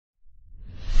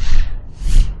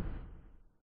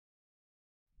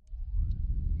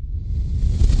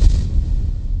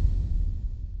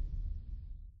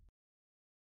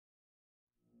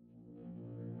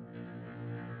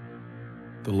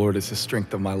The Lord is the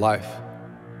strength of my life.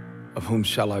 Of whom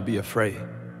shall I be afraid?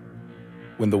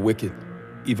 When the wicked,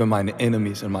 even mine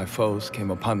enemies and my foes, came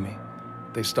upon me,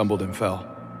 they stumbled and fell.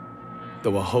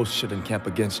 Though a host should encamp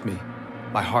against me,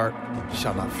 my heart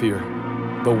shall not fear.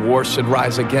 Though war should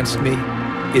rise against me,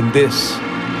 in this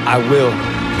I will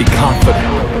be confident.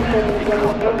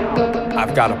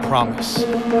 I've got a promise.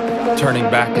 Turning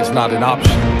back is not an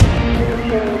option.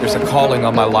 There's a calling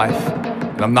on my life,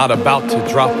 and I'm not about to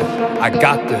drop it. I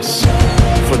got this.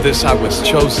 For this I was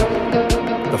chosen.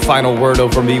 The final word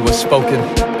over me was spoken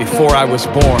before I was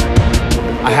born.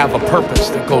 I have a purpose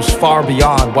that goes far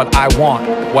beyond what I want,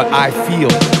 what I feel,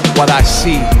 what I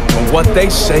see, and what they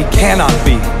say cannot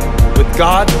be. With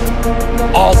God,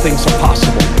 all things are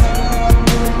possible.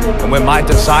 And when my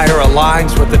desire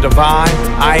aligns with the divine,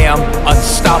 I am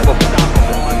unstoppable.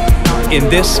 In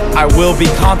this, I will be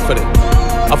confident.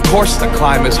 Of course the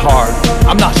climb is hard.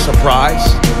 I'm not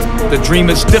surprised. The dream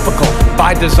is difficult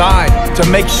by design to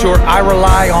make sure I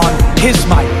rely on His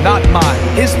might, not mine.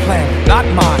 His plan, not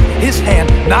mine. His hand,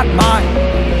 not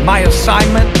mine. My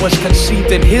assignment was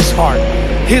conceived in His heart,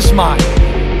 His mind.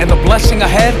 And the blessing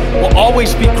ahead will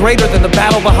always be greater than the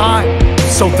battle behind.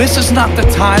 So this is not the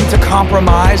time to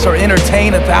compromise or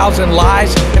entertain 1,000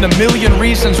 lies and 1,000,000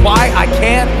 reasons why I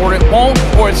can't, or it won't,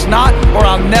 or it's not, or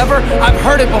I'll never. I've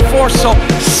heard it before, so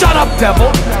shut up,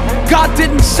 devil. God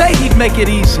didn't say He'd make it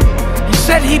easy. He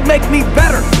said He'd make me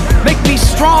better, make me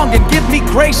strong, and give me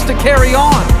grace to carry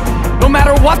on. No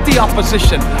matter what the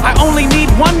opposition, I only need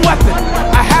one weapon.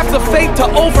 I have the faith to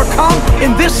overcome.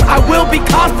 In this, I will be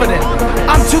confident.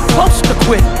 I'm too close to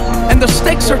quit, and the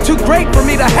stakes are too great for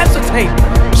me to hesitate.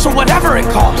 So whatever it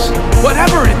costs,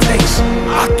 whatever it takes,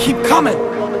 I'll keep coming.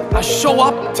 I show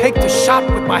up, take the shot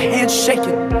with my hands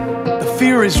shaking. The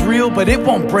fear is real, but it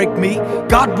won't break me.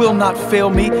 God will not fail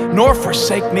me, nor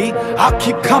forsake me. I'll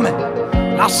keep coming.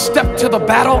 I'll step to the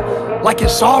battle like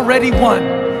it's already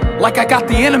won. Like I got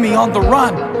the enemy on the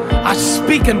run. I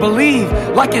speak and believe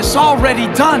like it's already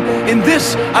done. In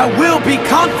this, I will be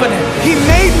confident. He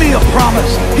made me a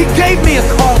promise. He gave me a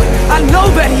calling. I know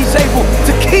that He's able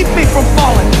to keep me from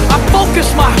falling. I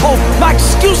focus my hope. My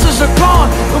excuses are gone.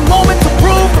 The moment to